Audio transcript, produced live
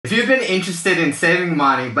If you've been interested in saving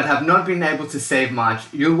money but have not been able to save much,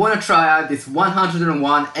 you'll want to try out this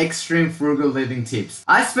 101 extreme frugal living tips.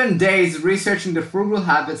 I spent days researching the frugal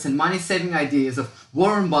habits and money saving ideas of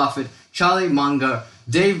Warren Buffett, Charlie Munger,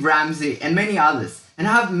 Dave Ramsey, and many others, and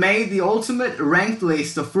I have made the ultimate ranked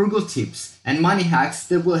list of frugal tips and money hacks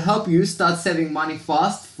that will help you start saving money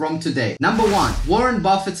fast from today. Number 1. Warren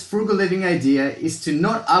Buffett's frugal living idea is to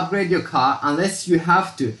not upgrade your car unless you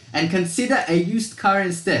have to and consider a used car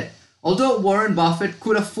instead. Although Warren Buffett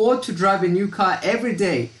could afford to drive a new car every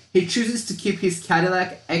day, he chooses to keep his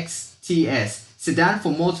Cadillac XTS sedan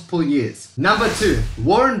for multiple years. Number 2.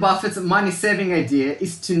 Warren Buffett's money saving idea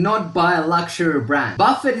is to not buy a luxury brand.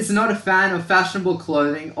 Buffett is not a fan of fashionable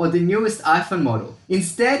clothing or the newest iPhone model.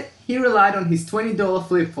 Instead, he relied on his $20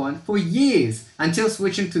 flip phone for years until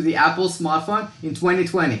switching to the Apple smartphone in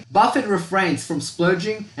 2020. Buffett refrains from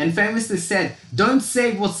splurging and famously said, "Don't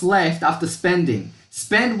save what's left after spending.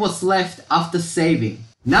 Spend what's left after saving."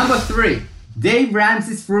 Number 3. Dave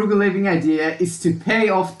Ramsey's frugal living idea is to pay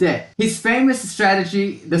off debt. His famous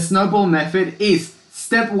strategy, the snowball method, is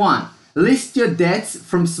step 1. List your debts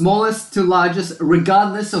from smallest to largest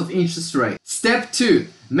regardless of interest rate. Step 2.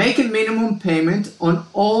 Make a minimum payment on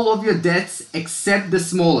all of your debts except the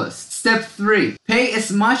smallest. Step 3. Pay as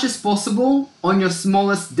much as possible on your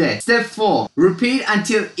smallest debt. Step 4. Repeat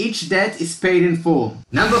until each debt is paid in full.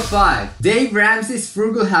 Number 5. Dave Ramsey's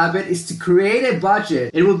frugal habit is to create a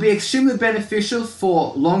budget. It will be extremely beneficial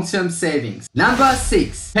for long-term savings. Number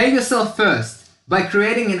 6. Pay yourself first by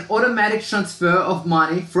creating an automatic transfer of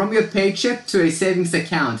money from your paycheck to a savings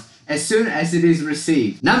account as soon as it is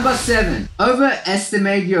received. Number 7.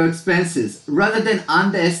 Overestimate your expenses rather than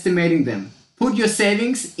underestimating them. Put your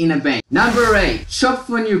savings in a bank. Number 8. Shop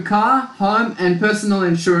for new car, home, and personal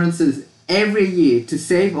insurances every year to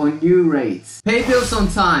save on new rates. Pay bills on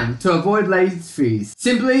time to avoid late fees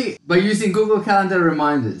simply by using Google Calendar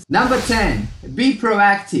reminders. Number 10. Be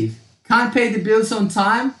proactive. Can't pay the bills on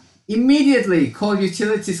time? Immediately call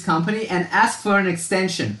utilities company and ask for an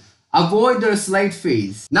extension. Avoid those late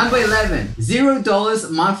fees. Number 11. $0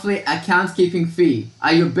 monthly account keeping fee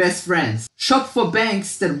are your best friends. Shop for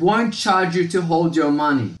banks that won't charge you to hold your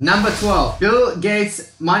money. Number 12. Bill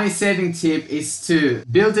Gates' money saving tip is to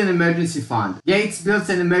build an emergency fund. Gates built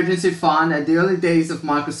an emergency fund at the early days of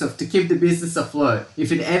Microsoft to keep the business afloat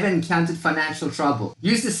if it ever encountered financial trouble.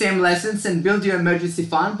 Use the same lessons and build your emergency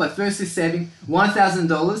fund by firstly saving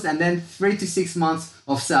 $1,000 and then 3 to 6 months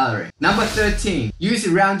of salary. Number 13. Use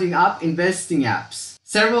rounding up investing apps.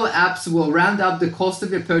 Several apps will round up the cost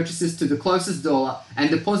of your purchases to the closest dollar and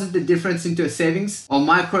deposit the difference into a savings or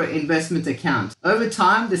micro investment account. Over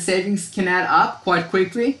time, the savings can add up quite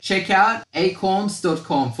quickly. Check out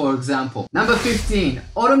acorns.com for example. Number 15.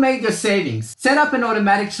 Automate your savings. Set up an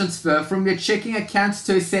automatic transfer from your checking account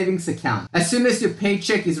to a savings account as soon as your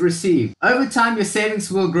paycheck is received. Over time, your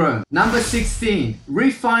savings will grow. Number 16.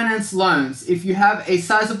 Refinance loans if you have a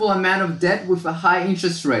sizable amount of debt with a high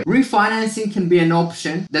interest rate. Refinancing can be an option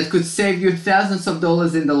that could save you thousands of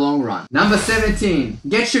dollars in the long run. Number 17.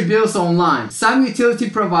 Get your bills online. Some utility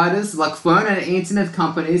providers like phone and internet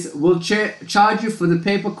companies will charge you for the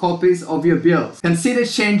paper copies of your bills. Consider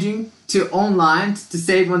changing to online to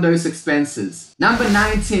save on those expenses. Number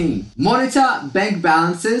 19. Monitor bank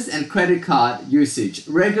balances and credit card usage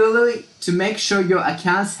regularly to make sure your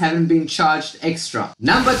accounts haven't been charged extra.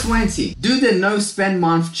 Number 20. Do the no spend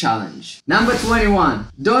month challenge. Number 21.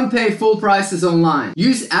 Don't pay full prices online.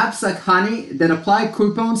 Use apps like Honey that apply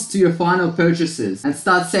coupons to your final purchases and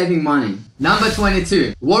start saving money. Number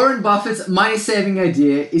 22. Warren Buffett's money saving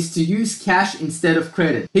idea is to use cash instead of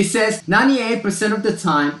credit. He says 98% of the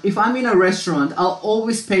time, if I'm in a restaurant, I'll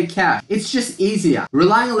always pay cash. It's just easier.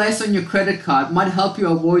 Relying less on your credit card might help you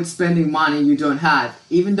avoid spending money you don't have,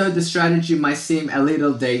 even though the strategy might seem a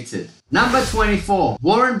little dated. Number 24.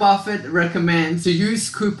 Warren Buffett recommends to use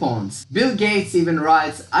coupons. Bill Gates even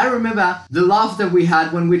writes, "I remember the laugh that we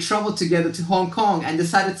had when we traveled together to Hong Kong and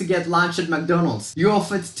decided to get lunch at McDonald's. You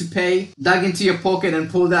offered to pay, dug into your pocket and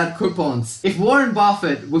pulled out coupons." If Warren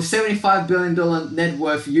Buffett with $75 billion net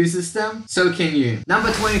worth uses them, so can you.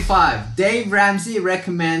 Number 25. Dave Ramsey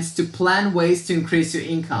recommends to plan ways to increase your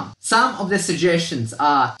income. Some of the suggestions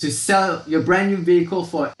are to sell your brand new vehicle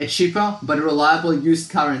for a cheaper but reliable used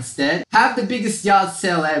car instead. Have the biggest yard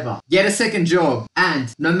sale ever. Get a second job.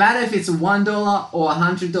 And no matter if it's $1 or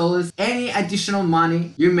 $100, any additional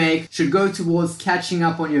money you make should go towards catching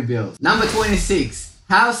up on your bills. Number 26.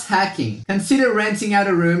 House hacking. Consider renting out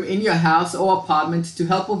a room in your house or apartment to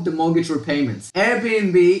help with the mortgage repayments.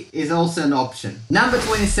 Airbnb is also an option. Number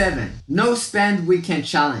 27. No spend weekend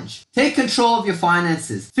challenge. Take control of your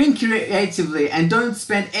finances. Think creatively and don't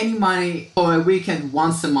spend any money for a weekend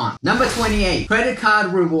once a month. Number 28. Credit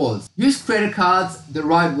card rewards. Use credit cards the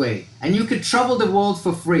right way and you could travel the world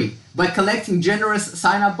for free by collecting generous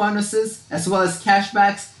sign-up bonuses as well as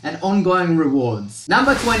cashbacks and ongoing rewards.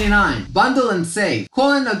 Number 29. Bundle and save.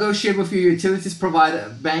 Call and negotiate with your utilities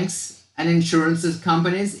provider, banks, and insurance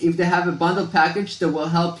companies if they have a bundle package that will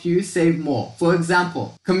help you save more. For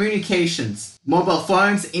example, communications, mobile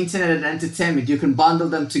phones, internet and entertainment, you can bundle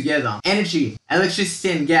them together. Energy,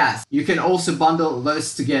 electricity and gas, you can also bundle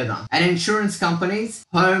those together. And insurance companies,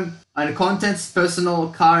 home and contents, personal,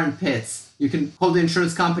 car and pets. You can call the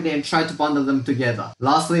insurance company and try to bundle them together.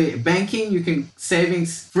 Lastly, banking, you can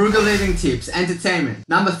savings, frugal living tips, entertainment.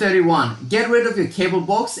 Number 31, get rid of your cable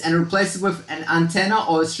box and replace it with an antenna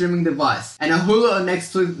or a streaming device and a Hulu or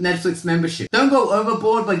Netflix membership. Don't go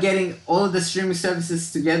overboard by getting all of the streaming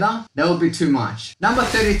services together. That will be too much. Number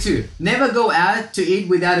 32, never go out to eat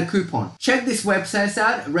without a coupon. Check these websites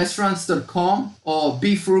out, restaurants.com or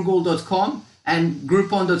befrugal.com. and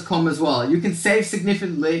groupon.com as well. You can save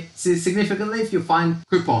significantly if you find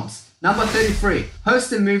coupons. Number 33,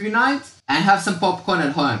 host a movie night and have some popcorn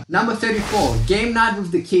at home. Number 34, game night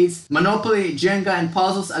with the kids. Monopoly, Jenga and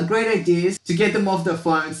puzzles are great ideas to get them off their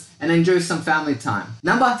phones and enjoy some family time.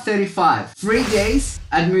 Number 35, 3 days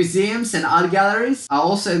at museums and art galleries are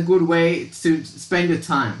also a good way to spend your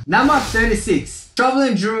time. Number 36,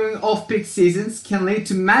 traveling during off-peak seasons can lead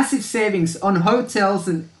to massive savings on hotels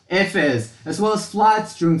and airfares, as well as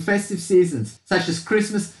flights during festive seasons, such as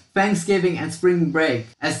Christmas, Thanksgiving and spring break,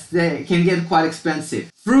 as they can get quite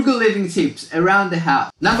expensive. Frugal living tips around the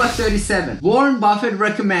house. Number 37. Warren Buffett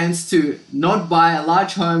recommends to not buy a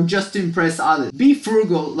large home just to impress others. Be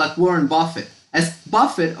frugal like Warren Buffett, as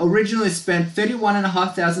Buffett originally spent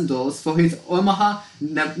 $31,500 for his Omaha,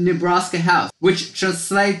 Nebraska house, which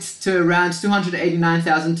translates to around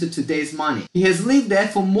 $289,000 to today's money. He has lived there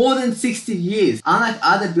for more than 60 years, unlike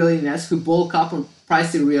other billionaires who bulk up on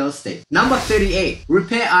pricey real estate. Number 38.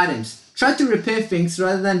 Repair items. Try to repair things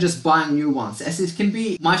rather than just buying new ones, as it can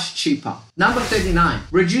be much cheaper. Number 39.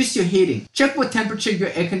 Reduce your heating. Check what temperature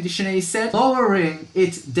your air conditioner is set. Lowering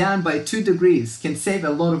it down by 2 degrees can save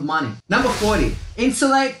a lot of money. Number 40.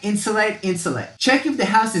 Insulate, insulate, insulate. Check if the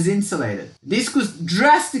house is insulated. This could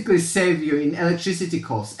drastically save you in electricity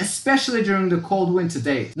costs, especially during the cold winter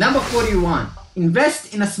days. Number 41.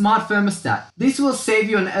 Invest in a smart thermostat. This will save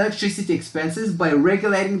you on electricity expenses by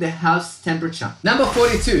regulating the house temperature. Number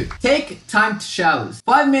 42. Take timed showers.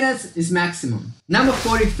 5 minutes is maximum. Number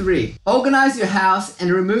 43. Organize your house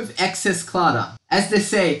and remove excess clutter. As they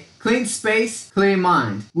say, clean space, clear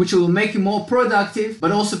mind, which will make you more productive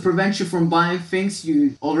but also prevent you from buying things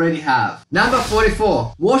you already have. Number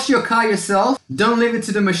 44. Wash your car yourself. Don't leave it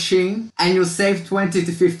to the machine and you'll save $20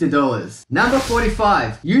 to $50. Number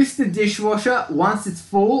 45. Use the dishwasher once it's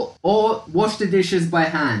full or wash the dishes by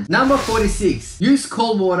hand. Number 46. Use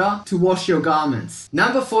cold water to wash your garments.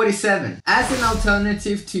 Number 47. As an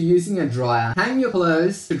alternative to using a dryer, hang your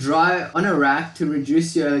clothes to dry on a rack to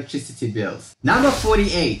reduce your electricity bills. Number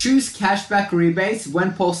 48. Choose cashback rebates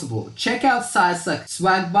when possible. Check out sites like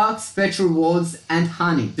Swagbucks, Fetch Rewards, and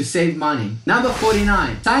Honey to save money. Number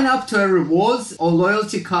 49. Sign up to a rewards or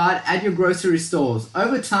loyalty card at your grocery stores.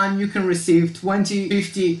 Over time, you can receive $20,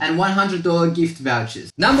 $50, and $100 gift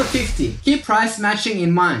vouchers. Number 50. Keep price matching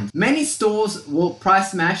in mind. Many stores will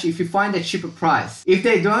price match if you find a cheaper price. If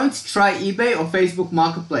they don't, try eBay or Facebook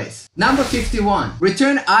Marketplace. Number 51.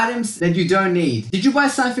 Return items that you don't need. Did you buy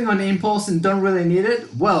something on impulse and don't really need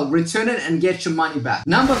it? Well, return it and get your money back.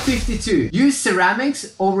 Number 52. Use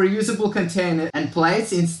ceramics or reusable containers and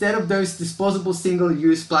plates instead of those disposable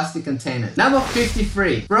single-use plastic containers. Number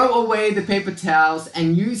 53. Throw away the paper towels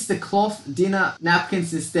and use the cloth dinner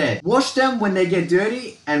napkins instead. Wash them when they get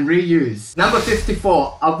dirty and reuse. Number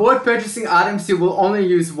 54. Avoid purchasing items you will only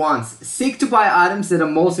use once. Seek to buy items that are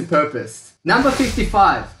multi-purpose. Number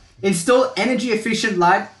 55. Install energy-efficient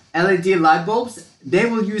LED light bulbs. They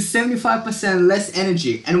will use 75% less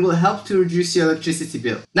energy and will help to reduce your electricity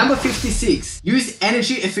bill. Number 56. Use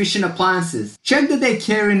energy-efficient appliances. Check that they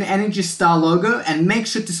carry an Energy Star logo and make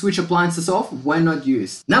sure to switch appliances off when not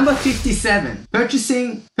used. Number 57.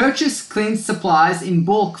 Purchase clean supplies in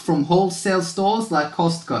bulk from wholesale stores like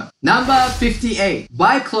Costco. Number 58.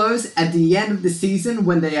 Buy clothes at the end of the season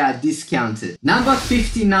when they are discounted. Number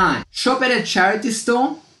 59. Shop at a charity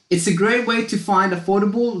store. It's a great way to find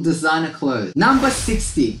affordable designer clothes. Number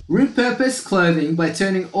 60. Repurpose clothing by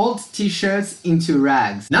turning old t-shirts into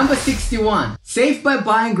rags. Number 61. Save by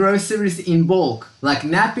buying groceries in bulk, like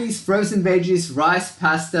nappies, frozen veggies, rice,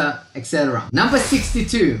 pasta, etc. Number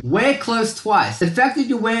 62. Wear clothes twice. The fact that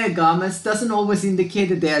you wear garments doesn't always indicate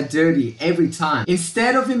that they are dirty every time.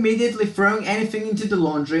 Instead of immediately throwing anything into the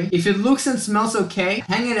laundry, if it looks and smells okay,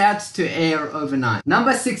 hang it out to air overnight.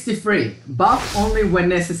 Number 63. Bath only when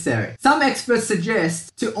necessary. Some experts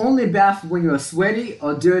suggest to only bath when you are sweaty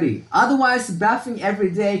or dirty. Otherwise, bathing every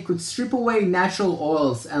day could strip away natural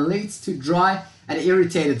oils and leads to dry and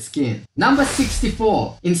irritated skin. Number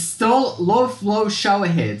 64. Install low-flow shower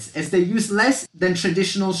heads, as they use less than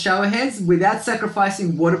traditional shower heads without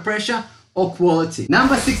sacrificing water pressure or quality.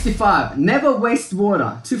 Number 65. Never waste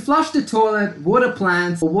water. To flush the toilet, water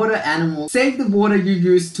plants, or water animals, save the water you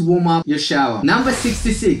use to warm up your shower. Number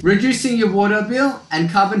 66. Reducing your water bill and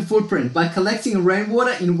carbon footprint by collecting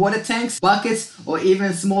rainwater in water tanks, buckets, or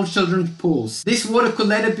even small children's pools. This water could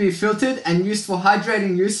later be filtered and used for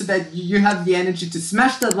hydrating use so that you have the energy to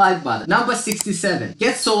smash that like button. Number 67.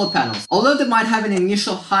 Get solar panels. Although they might have an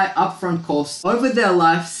initial high upfront cost, over their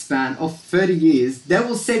lifespan of 30 years, they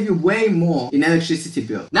will save you way more in electricity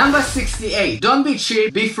bill. Number 68. Don't be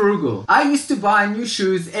cheap, be frugal. I used to buy new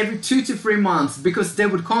shoes every 2 to 3 months because they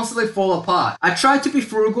would constantly fall apart. I tried to be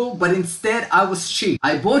frugal, but instead I was cheap.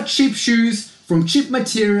 I bought cheap shoes from cheap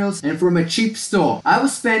materials and from a cheap store. I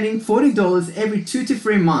was spending $40 every 2 to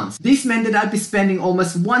 3 months. This meant that I'd be spending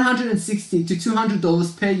almost $160 to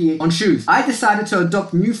 $200 per year on shoes. I decided to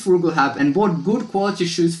adopt new frugal habit and bought good quality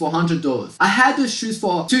shoes for $100. I had those shoes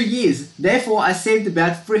for 2 years, therefore I saved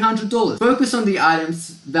about $300. Focus on the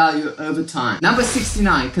item's value over time. Number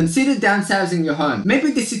 69. Consider downsizing your home.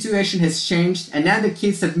 Maybe the situation has changed and now the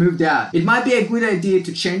kids have moved out. It might be a good idea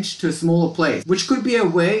to change to a smaller place, which could be a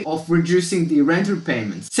way of reducing the rent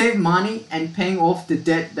repayments, save money, and paying off the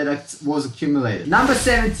debt that was accumulated. Number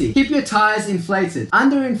 70. Keep your tires inflated.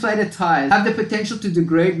 Underinflated tires have the potential to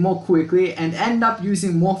degrade more quickly and end up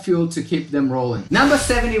using more fuel to keep them rolling. Number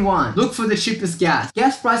 71. Look for the cheapest gas.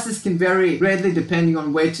 Gas prices can vary greatly depending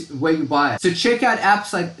on where you buy it. So check out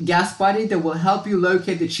apps like Gas Buddy that will help you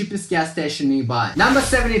locate the cheapest gas station nearby. Number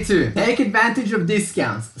 72. Take advantage of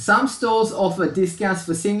discounts. Some stores offer discounts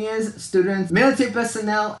for seniors, students, military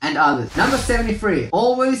personnel, and others. Number 73.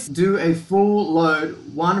 Always do a full load.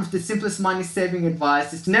 One of the simplest money saving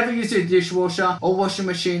advice is to never use your dishwasher or washing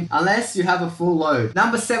machine unless you have a full load.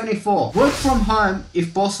 Number 74. Work from home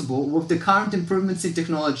if possible. With the current improvements in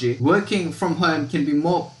technology, working from home can be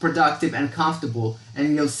more productive and comfortable,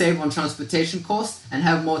 and you'll save on transportation costs and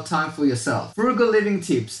have more time for yourself. Frugal living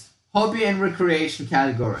tips. Hobby and recreation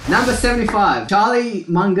category. Number 75. Charlie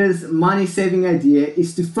Munger's money saving idea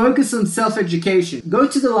is to focus on self-education. Go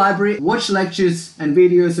to the library, watch lectures and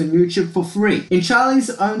videos on YouTube for free. In Charlie's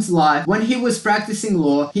own life, when he was practicing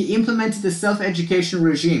law, he implemented a self-education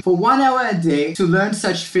regime for 1 hour a day to learn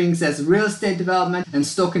such things as real estate development and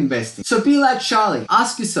stock investing. So be like Charlie.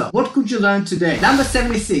 Ask yourself, what could you learn today? Number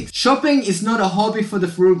 76. Shopping is not a hobby for the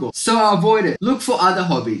frugal, so avoid it. Look for other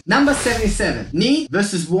hobbies. Number 77. Need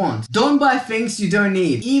versus want. Don't buy things you don't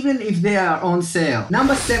need, even if they are on sale.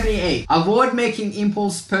 Number 78. Avoid making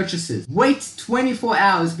impulse purchases. Wait 24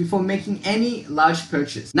 hours before making any large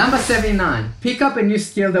purchase. Number 79. Pick up a new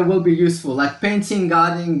skill that will be useful, like painting,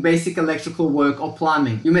 gardening, basic electrical work, or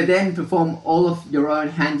plumbing. You may then perform all of your own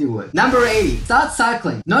handiwork. Number 80. Start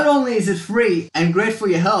cycling. Not only is it free and great for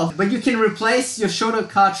your health, but you can replace your shorter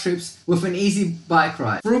car trips with an easy bike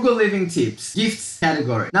ride. Frugal living tips. Gifts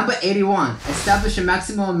category. Number 81. Establish a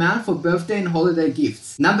maximum amount for birthday and holiday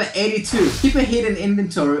gifts. Number 82. Keep a hidden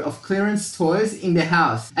inventory of clearance toys in the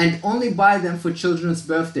house and only buy them for children's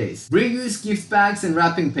birthdays. Reuse gift bags and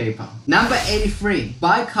wrapping paper. Number 83.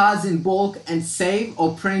 Buy cards in bulk and save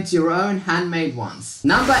or print your own handmade ones.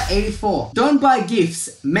 Number 84. Don't buy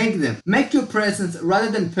gifts, make them. Make your presents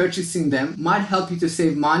rather than purchasing them might help you to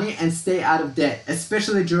save money and stay out of debt,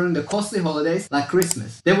 especially during the costly holidays like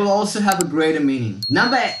Christmas. They will also have a greater meaning.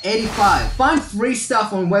 Number 85. Find free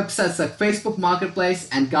stuff on websites like Facebook Marketplace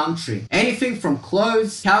and Gumtree. Anything from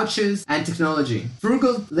clothes, couches, and technology.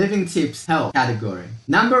 Frugal living tips help category.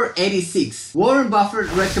 Number 86. Warren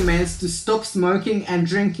Buffett recommends to stop smoking and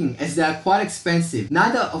drinking as they are quite expensive,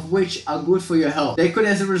 neither of which are good for your health. They could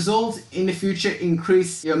as a result in the future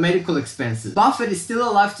increase your medical expenses. Buffett is still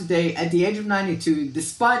alive today at the age of 92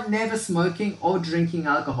 despite never smoking or drinking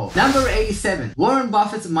alcohol. Number 87. Warren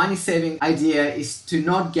Buffett's money saving idea is to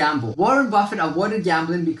not gamble. Warren Buffett avoided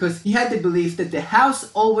gambling because he had the belief that the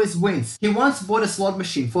house always wins. He once bought a slot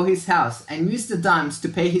machine for his house and used the dimes to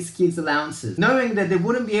pay his kids' allowances, knowing that they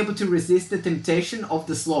wouldn't be able to resist the temptation of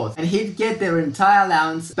the slots and he'd get their entire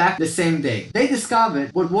allowance back the same day. They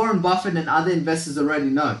discovered what Warren Buffett and other investors already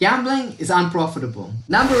know. Gambling is unprofitable.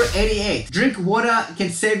 Number 88. Drink water can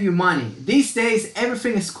save you money. These days,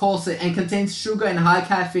 everything is coarser and contains sugar and high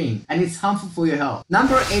caffeine, and it's harmful for your health.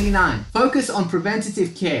 Number 89. Focus on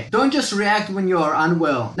preventative care. Don't just react when you are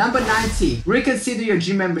unwell. Number 90. Reconsider your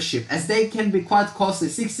gym membership, as they can be quite costly.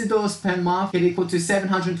 $60 per month can equal to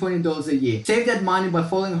 $720 a year. Save that money by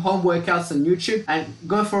following home workouts on YouTube and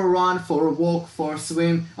go for a run, for a walk, for a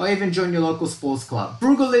swim, or even join your local sports club.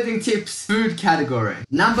 Frugal living tips, food category.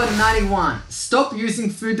 Number 91. Stop using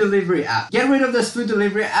food delivery apps. Get rid of those food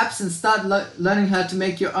delivery apps and start learning how to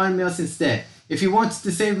make your own meals instead. If you want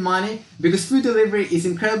to save money, because food delivery is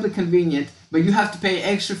incredibly convenient, but you have to pay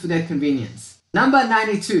extra for that convenience. Number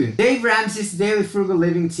 92. Dave Ramsey's daily frugal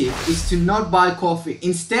living tip is to not buy coffee.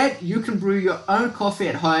 Instead, you can brew your own coffee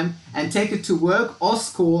at home and take it to work or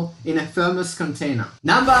school in a thermos container.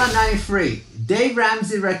 Number 93. Dave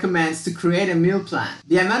Ramsey recommends to create a meal plan.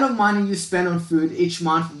 The amount of money you spend on food each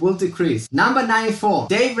month will decrease. Number 94.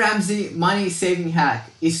 Dave Ramsey money saving hack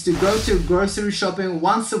is to go to grocery shopping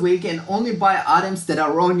once a week and only buy items that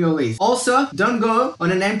are on your list. Also, don't go on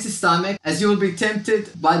an empty stomach, as you will be tempted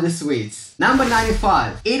by the sweets. Number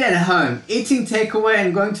 95. Eat at home. Eating takeaway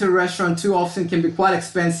and going to a restaurant too often can be quite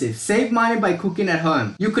expensive. Save money by cooking at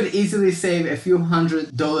home. You could easily save a few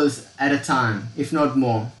 $100s at a time, if not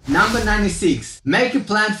more. Number 96. Make a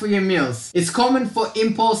plan for your meals. It's common for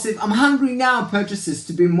impulsive "I'm hungry now" purchases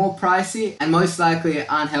to be more pricey and most likely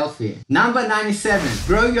unhealthy. Number 97.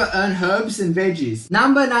 Grow your own herbs and veggies.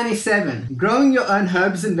 Number 97. Growing your own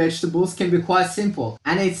herbs and vegetables can be quite simple,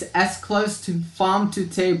 and it's as close to farm to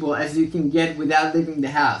table as you can get without leaving the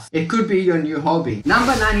house. It could be your new hobby.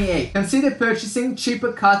 Number 98. Consider purchasing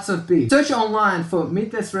cheaper cuts of beef. Search online for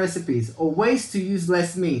meatless recipes or ways to use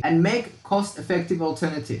less meat and make cost-effective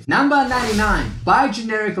alternatives. Number 99. Buy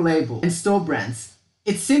generic labels and store brands.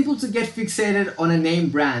 It's simple to get fixated on a name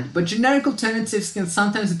brand, but generic alternatives can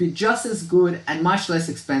sometimes be just as good and much less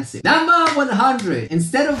expensive. Number 100.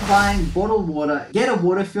 Instead of buying bottled water, get a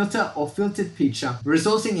water filter or filtered pitcher,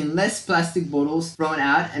 resulting in less plastic bottles thrown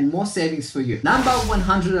out and more savings for you. Number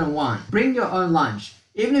 101. Bring your own lunch.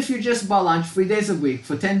 Even if you just buy lunch 3 days a week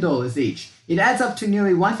for $10 each, it adds up to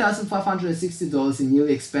nearly $1,560 in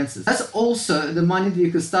yearly expenses. That's also the money that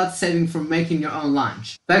you could start saving from making your own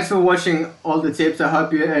lunch. Thanks for watching all the tips. I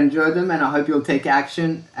hope you enjoyed them, and I hope you'll take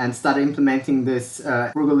action and start implementing this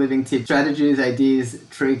frugal living tip strategies, ideas,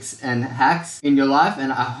 tricks, and hacks in your life.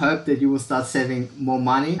 And I hope that you will start saving more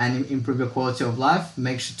money and improve your quality of life.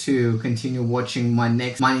 Make sure to continue watching my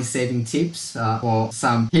next money saving tips or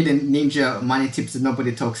some hidden ninja money tips that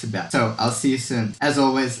nobody talks about. So I'll see you soon. As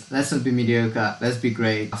always, let's not be mediocre. Let's be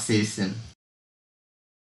great. I'll see you soon.